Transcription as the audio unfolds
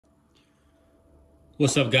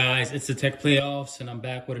What's up, guys? It's the Tech Playoffs, and I'm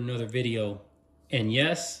back with another video. And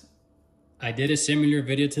yes, I did a similar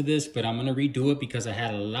video to this, but I'm going to redo it because I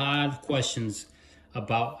had a lot of questions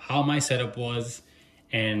about how my setup was,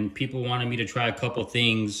 and people wanted me to try a couple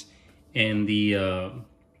things in the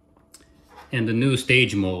new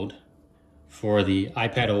stage mode for the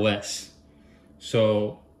iPadOS.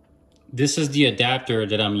 So this is the adapter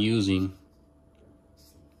that I'm using.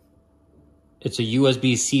 It's a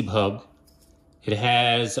USB-C hub. It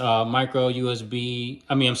has micro SD,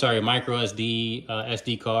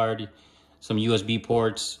 SD card, some USB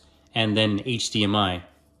ports, and then HDMI.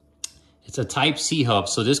 It's a Type-C hub,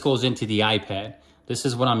 so this goes into the iPad. This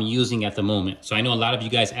is what I'm using at the moment. So I know a lot of you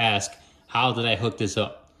guys ask, how did I hook this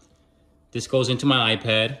up? This goes into my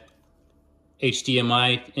iPad,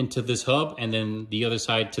 HDMI into this hub, and then the other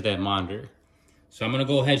side to that monitor. So I'm gonna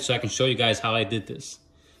go ahead so I can show you guys how I did this.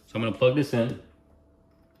 So I'm gonna plug this in.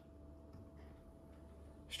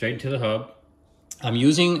 Straight into the hub. I'm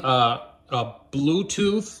using a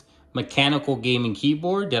Bluetooth mechanical gaming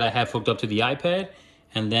keyboard that I have hooked up to the iPad,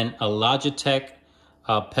 and then a Logitech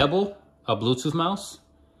Pebble, a Bluetooth mouse.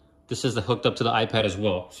 This is hooked up to the iPad as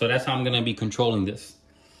well. So that's how I'm gonna be controlling this.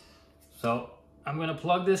 So I'm gonna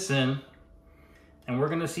plug this in, and we're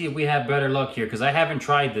gonna see if we have better luck here, because I haven't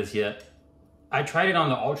tried this yet. I tried it on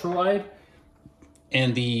the ultra wide,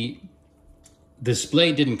 and the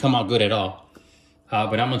display didn't come out good at all.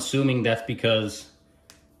 But I'm assuming that's because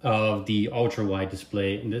of the ultra wide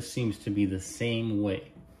display, and this seems to be the same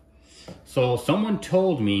way. So someone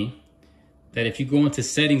told me that if you go into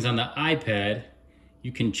settings on the iPad,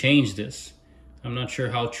 you can change this. I'm not sure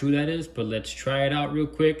how true that is, but let's try it out real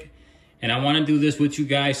quick. And I want to do this with you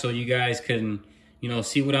guys so you guys can,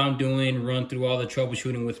 see what I'm doing, run through all the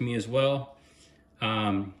troubleshooting with me as well.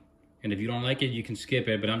 And if you don't like it, you can skip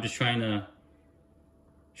it, but I'm just trying to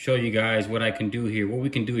show you guys what I can do here, what we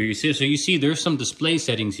can do here. You see there's some display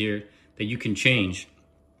settings here that you can change.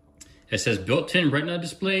 It says built-in retina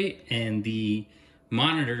display and the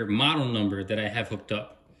monitor model number that I have hooked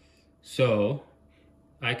up. So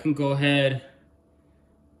I can go ahead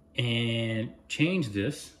and change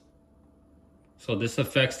this. So this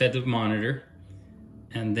affects that monitor.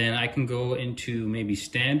 And then I can go into maybe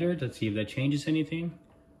standard. Let's see if that changes anything.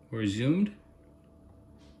 Or zoomed.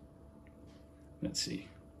 Let's see.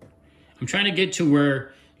 I'm trying to get to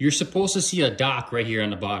where you're supposed to see a dock right here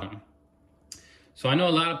on the bottom. So I know a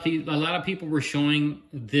lot of people were showing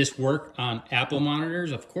this work on Apple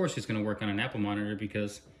monitors. Of course it's going to work on an Apple monitor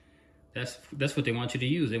because that's what they want you to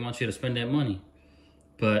use. They want you to spend that money.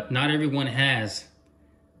 But not everyone has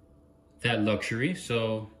that luxury.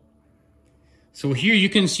 So here you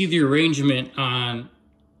can see the arrangement on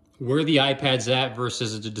where the iPad's at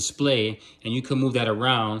versus the display, and you can move that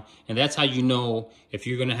around, and that's how you know if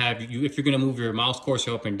you're gonna move your mouse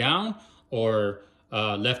cursor up and down, or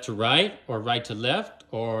left to right, or right to left,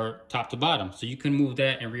 or top to bottom. So you can move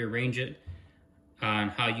that and rearrange it on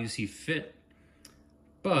how you see fit.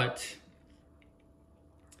 But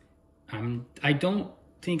I don't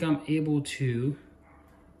think I'm able to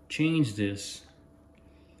change this.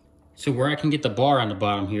 So where I can get the bar on the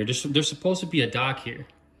bottom here, there's supposed to be a dock here.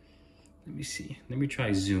 Let me see. Let me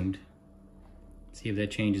try zoomed. See if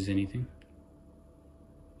that changes anything.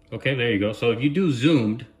 Okay, there you go. So if you do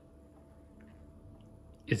zoomed,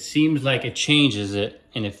 it seems like it changes it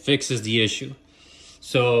and it fixes the issue.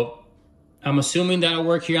 So I'm assuming that'll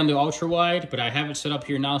work here on the ultra wide, but I have it set up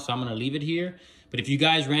here now, so I'm going to leave it here. But if you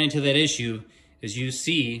guys ran into that issue, as you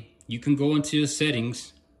see, you can go into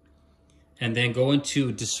settings and then go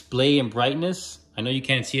into display and brightness. I know you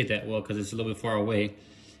can't see it that well because it's a little bit far away.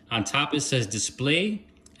 On top, it says display,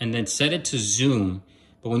 and then set it to zoom.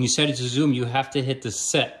 But when you set it to zoom, you have to hit the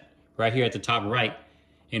set right here at the top right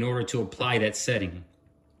in order to apply that setting.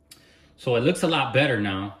 So it looks a lot better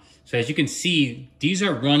now. So as you can see, these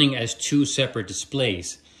are running as two separate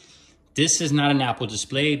displays. This is not an Apple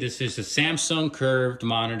display. This is a Samsung curved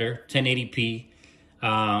monitor, 1080p.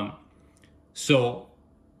 So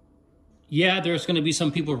yeah, there's going to be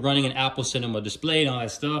some people running an Apple Cinema display and all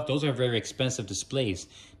that stuff. Those are very expensive displays.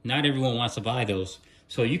 Not everyone wants to buy those.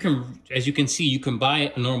 So you can, as you can see, you can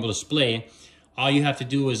buy a normal display. All you have to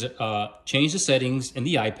do is change the settings in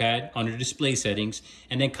the iPad under display settings,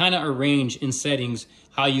 and then kind of arrange in settings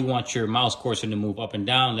how you want your mouse cursor to move up and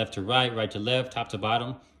down, left to right, right to left, top to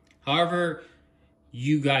bottom. However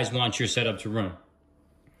you guys want your setup to run.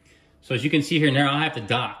 So as you can see here now, I have to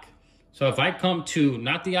dock. So if I come to,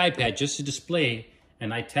 not the iPad, just the display,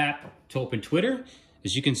 and I tap to open Twitter,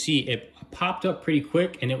 as you can see, it popped up pretty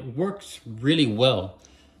quick and it works really well.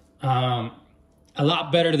 A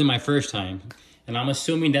lot better than my first time. And I'm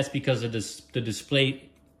assuming that's because of this, the display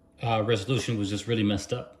resolution was just really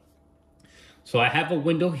messed up. So I have a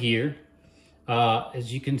window here.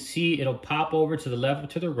 As you can see, it'll pop over to the left or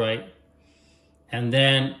to the right. And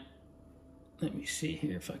then, let me see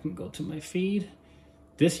here if I can go to my feed.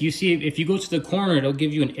 This, you see, if you go to the corner, it'll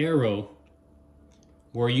give you an arrow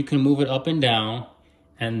where you can move it up and down,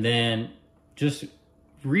 and then just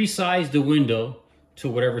resize the window to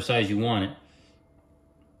whatever size you want it.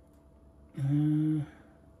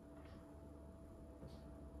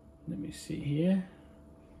 Let me see here.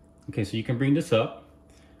 Okay, so you can bring this up.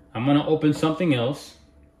 I'm gonna open something else.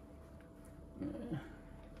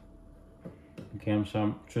 Okay, I'm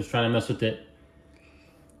just trying to mess with it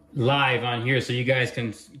live on here so you guys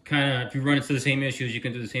can kind of, if you run into the same issues, you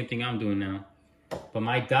can do the same thing I'm doing now. But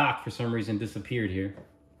my dock, for some reason, disappeared here.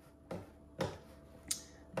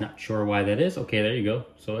 Not sure why that is. Okay, there you go.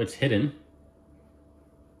 So it's hidden.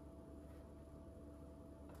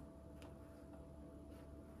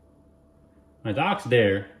 My dock's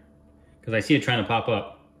there because I see it trying to pop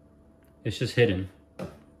up. It's just hidden. So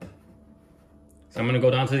I'm going to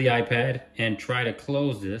go down to the iPad and try to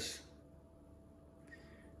close this.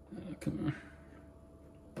 Come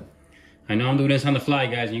on. I know I'm doing this on the fly,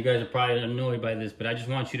 guys, and you guys are probably annoyed by this, but I just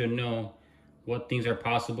want you to know what things are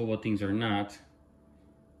possible, what things are not.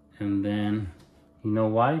 And then, you know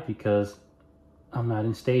why? Because I'm not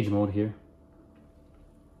in stage mode here.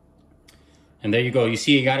 And there you go. You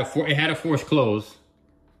see, it had a forced close.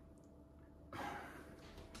 Let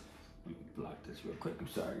me block this real quick. I'm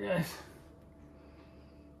sorry, guys.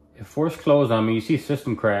 It forced close on me. You see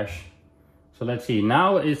system crash. So let's see.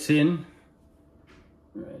 Now it's in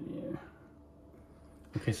right here.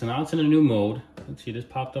 Okay, so now it's in a new mode. Let's see, this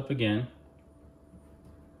popped up again.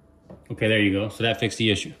 Okay, there you go. So that fixed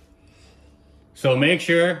the issue. So make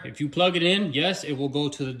sure if you plug it in, yes, it will go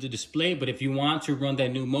to the display, but if you want to run that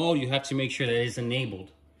new mode, you have to make sure that it is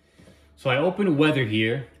enabled. So I open weather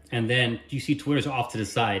here, and then you see Twitter's off to the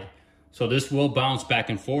side. So this will bounce back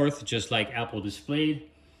and forth, just like Apple displayed.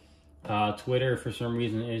 Twitter, for some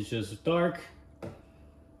reason, is just dark.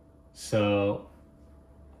 So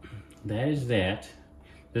that is that.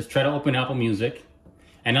 Let's try to open Apple Music.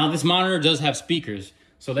 And now this monitor does have speakers.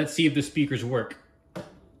 So let's see if the speakers work.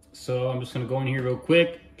 So I'm just gonna go in here real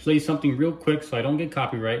quick, play something real quick so I don't get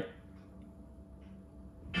copyright.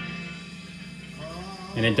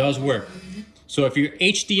 And it does work. So if you're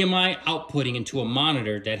HDMI outputting into a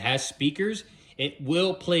monitor that has speakers, it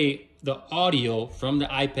will play the audio from the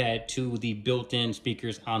iPad to the built-in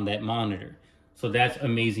speakers on that monitor. So that's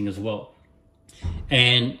amazing as well.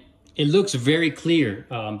 And it looks very clear.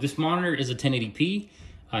 This monitor is a 1080p,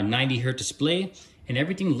 90 hertz display. And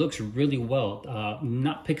everything looks really well,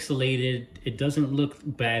 not pixelated. It doesn't look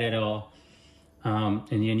bad at all. And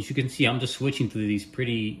then as you can see, I'm just switching through these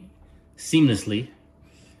pretty seamlessly.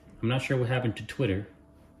 I'm not sure what happened to Twitter,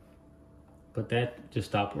 but that just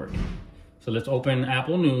stopped working. So let's open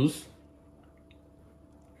Apple News.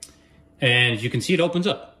 And as you can see, it opens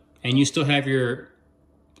up. And you still have your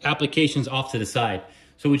applications off to the side.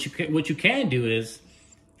 So what you can do is,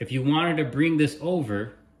 if you wanted to bring this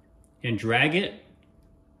over and drag it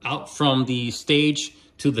out from the stage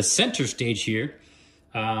to the center stage here,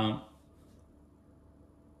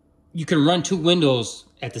 you can run two windows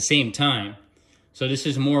at the same time. So this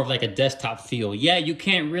is more of like a desktop feel. Yeah, you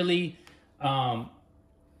can't really,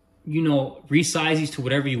 you know, resize these to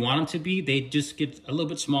whatever you want them to be. They just get a little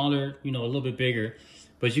bit smaller, you know, a little bit bigger.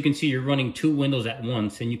 But as you can see, you're running two windows at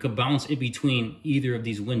once, and you can bounce in between either of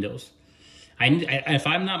these windows. If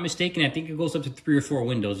I'm not mistaken, I think it goes up to 3 or 4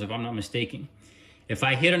 windows, if I'm not mistaken. If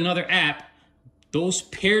I hit another app, those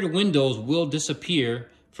paired windows will disappear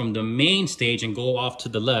from the main stage and go off to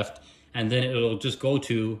the left, and then it'll just go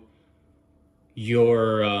to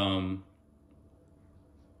your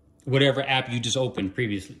whatever app you just opened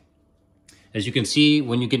previously. As you can see,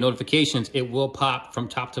 when you get notifications, it will pop from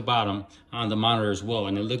top to bottom on the monitor as well,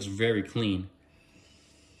 and it looks very clean.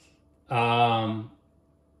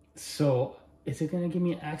 So is it gonna give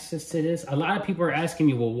me access to this? A lot of people are asking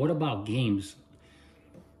me, well, what about games?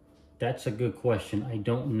 That's a good question. I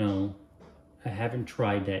don't know. I haven't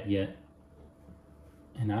tried that yet.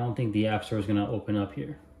 And I don't think the App Store is gonna open up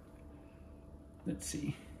here. Let's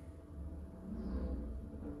see.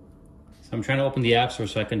 So I'm trying to open the App Store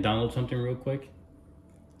so I can download something real quick.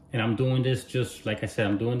 And I'm doing this just, like I said,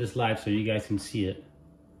 I'm doing this live so you guys can see it.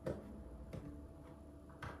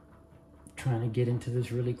 Trying to get into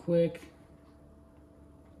this really quick.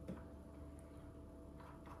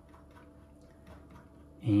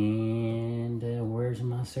 And where's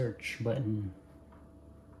my search button?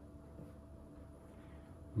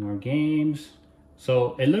 More games.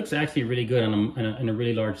 So it looks actually really good on a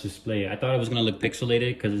really large display. I thought it was gonna look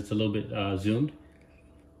pixelated because it's a little bit zoomed,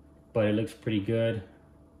 but it looks pretty good.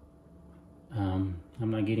 I'm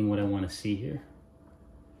not getting what I want to see here.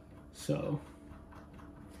 So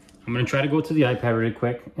I'm gonna try to go to the iPad really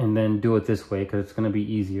quick and then do it this way because it's gonna be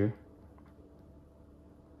easier.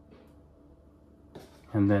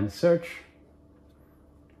 And then search.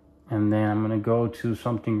 And then I'm gonna go to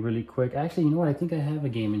something really quick. Actually, you know what? I think I have a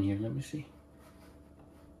game in here. Let me see.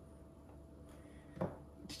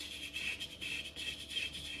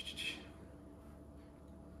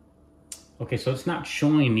 Okay, so it's not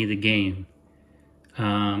showing me the game.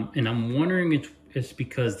 And I'm wondering if it's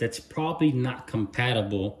because that's probably not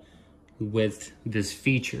compatible with this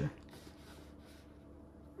feature.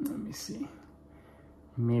 Let me see.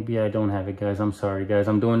 Maybe I don't have it, guys. I'm sorry, guys.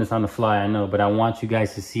 I'm doing this on the fly, I know, but I want you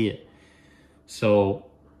guys to see it. So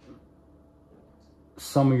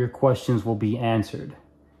some of your questions will be answered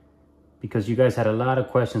because you guys had a lot of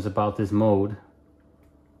questions about this mode.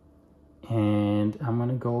 And I'm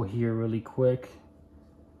gonna go here really quick.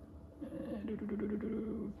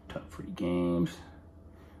 Top free games.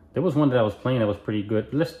 There was one that I was playing that was pretty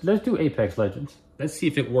good. Let's do Apex Legends. Let's see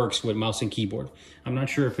if it works with mouse and keyboard. I'm not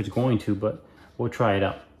sure if it's going to, but we'll try it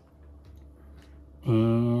out.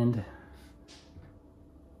 And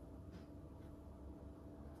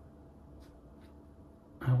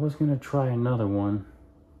I was gonna try another one,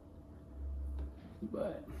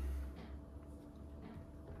 but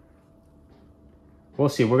we'll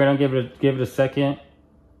see. We're gonna give it a second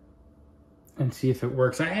and see if it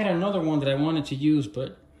works. I had another one that I wanted to use,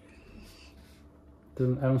 but I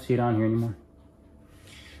don't see it on here anymore.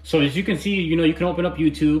 So as you can see, you know, you can open up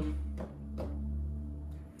YouTube.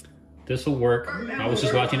 This will work. I was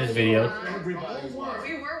just watching this video.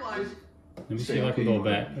 Let me see if I can go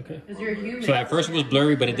back. Okay. So at first it was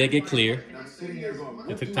blurry, but it did get clear.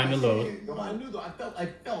 It took time to load.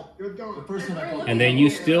 And then you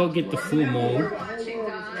still get the full mode.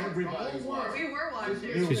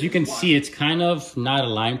 So as you can see, it's kind of not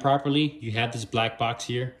aligned properly. You have this black box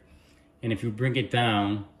here. And if you bring it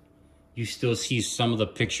down, you still see some of the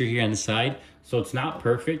picture here on the side. So it's not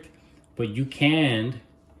perfect, but you can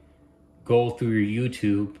go through your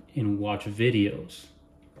YouTube and watch videos.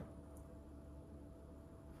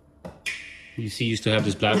 You see you still have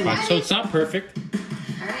this black box, so it's not perfect.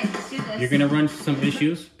 All right, let's do this. You're gonna run into some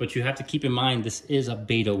issues, but you have to keep in mind this is a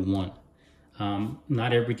beta 1.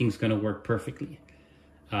 Not everything's gonna work perfectly.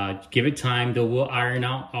 Give it time, they will iron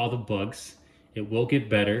out all the bugs. It will get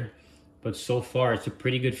better, but so far it's a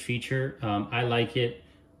pretty good feature. I like it.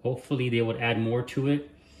 Hopefully they would add more to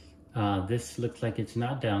it. This looks like it's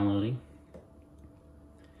not downloading.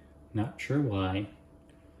 Not sure why.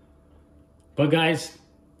 But guys,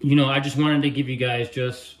 you know, I just wanted to give you guys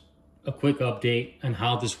just a quick update on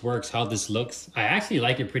how this works, how this looks. I actually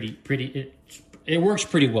like it it works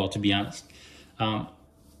pretty well, to be honest. I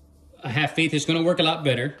have faith it's gonna work a lot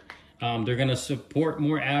better. They're gonna support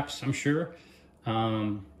more apps, I'm sure,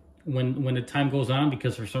 when the time goes on,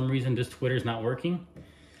 because for some reason this Twitter is not working.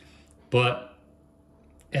 But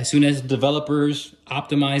as soon as developers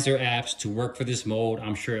optimize their apps to work for this mode,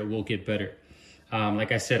 I'm sure it will get better.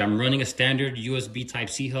 Like I said, I'm running a standard USB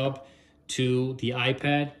Type-C hub to the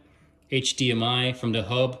iPad, HDMI from the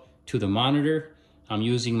hub to the monitor. I'm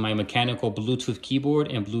using my mechanical Bluetooth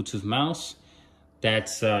keyboard and Bluetooth mouse.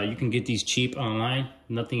 That's you can get these cheap online,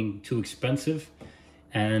 nothing too expensive.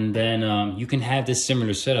 And then you can have this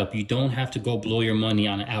similar setup. You don't have to go blow your money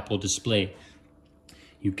on an Apple display.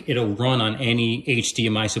 It'll run on any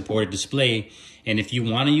HDMI supported display. And if you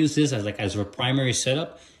want to use this as a primary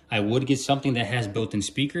setup, I would get something that has built-in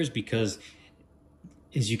speakers, because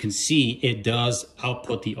as you can see, it does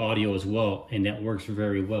output the audio as well, and that works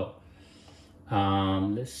very well.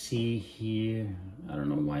 Let's see here. I don't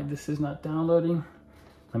know why this is not downloading.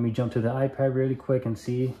 Let me jump to the iPad really quick and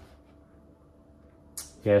see.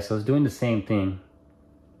 Yeah, so it's doing the same thing.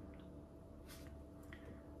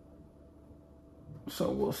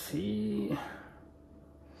 So we'll see.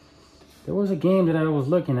 There was a game that I was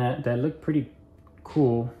looking at that looked pretty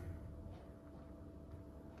cool.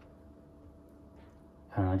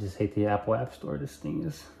 I don't know, I just hate the Apple App Store. This thing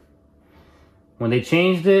is... When they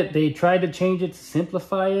changed it, they tried to change it to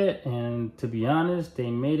simplify it, and to be honest, they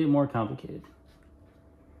made it more complicated.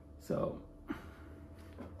 So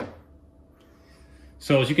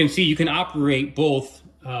as you can see, you can operate both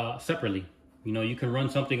separately. You know, you can run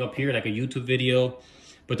something up here like a YouTube video,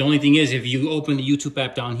 but the only thing is, if you open the YouTube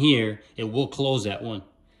app down here, it will close that one.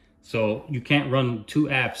 So you can't run two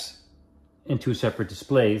apps in two separate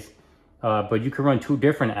displays, but you can run two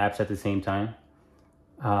different apps at the same time.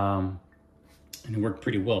 and it worked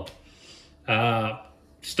pretty well.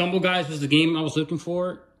 Stumble Guys was the game I was looking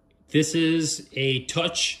for. This is a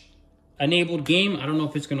touch-enabled game. I don't know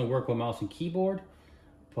if it's going to work with mouse and keyboard,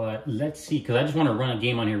 but let's see, because I just want to run a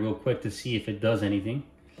game on here real quick to see if it does anything.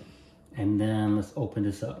 And then let's open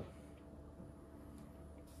this up.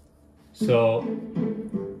 So,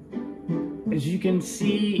 as you can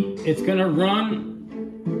see, it's going to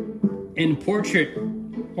run in portrait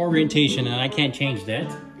orientation, and I can't change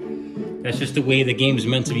that. That's just the way the game is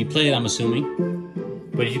meant to be played, I'm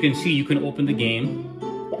assuming. But as you can see, you can open the game.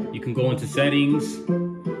 You can go into settings.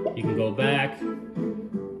 You can go back.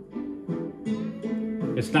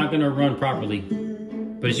 It's not going to run properly.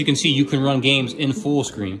 But as you can see, you can run games in full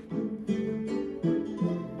screen.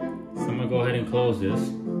 So I'm going to go ahead and close this.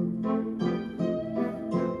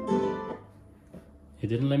 It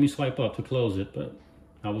didn't let me swipe up to close it, but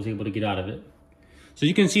I was able to get out of it. So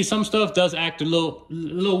you can see some stuff does act a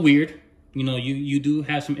little weird. You know, you do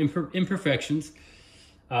have some imperfections,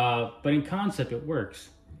 but in concept it works.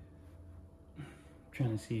 I'm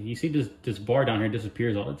trying to see. You see this bar down here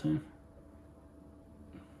disappears all the time,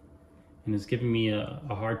 and it's giving me a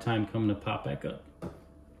hard time coming to pop back up.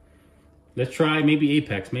 Let's try maybe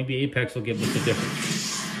Apex. Maybe Apex will give us a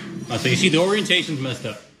difference. So you see the orientation's messed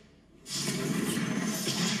up.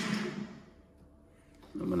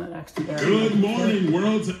 I'm gonna actually add Good morning,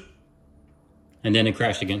 world. And then it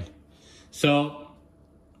crashed again. So,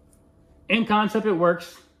 in concept, it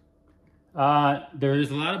works. There's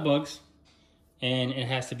a lot of bugs, and it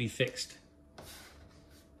has to be fixed.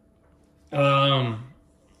 So,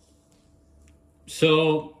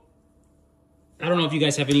 I don't know if you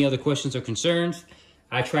guys have any other questions or concerns.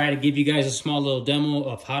 I try to give you guys a small little demo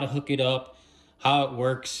of how to hook it up, how it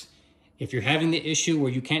works. If you're having the issue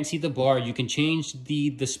where you can't see the bar, you can change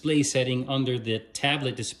the display setting under the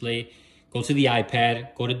tablet display. Go to the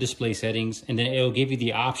iPad, go to display settings, and then it'll give you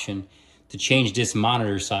the option to change this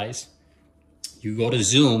monitor size. You go to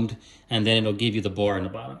zoomed, and then it'll give you the bar in the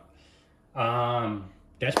bottom.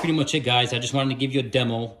 That's pretty much it, guys. I just wanted to give you a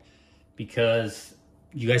demo because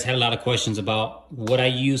you guys had a lot of questions about what I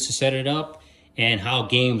used to set it up and how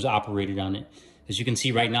games operated on it. As you can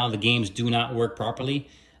see right now, the games do not work properly.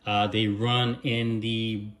 They run in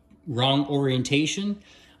the wrong orientation.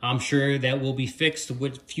 I'm sure that will be fixed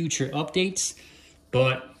with future updates.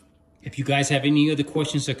 But if you guys have any other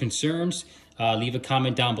questions or concerns, leave a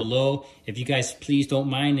comment down below. If you guys please don't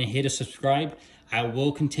mind and hit a subscribe, I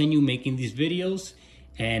will continue making these videos.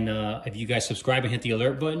 And if you guys subscribe and hit the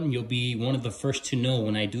alert button, you'll be one of the first to know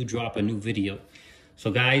when I do drop a new video. So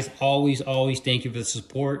guys, always thank you for the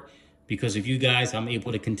support. Because of you guys, I'm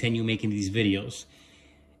able to continue making these videos.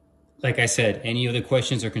 Like I said, any other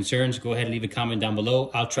questions or concerns, go ahead and leave a comment down below.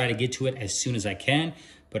 I'll try to get to it as soon as I can.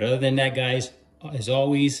 But other than that, guys, as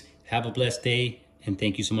always, have a blessed day, and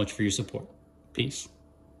thank you so much for your support. Peace.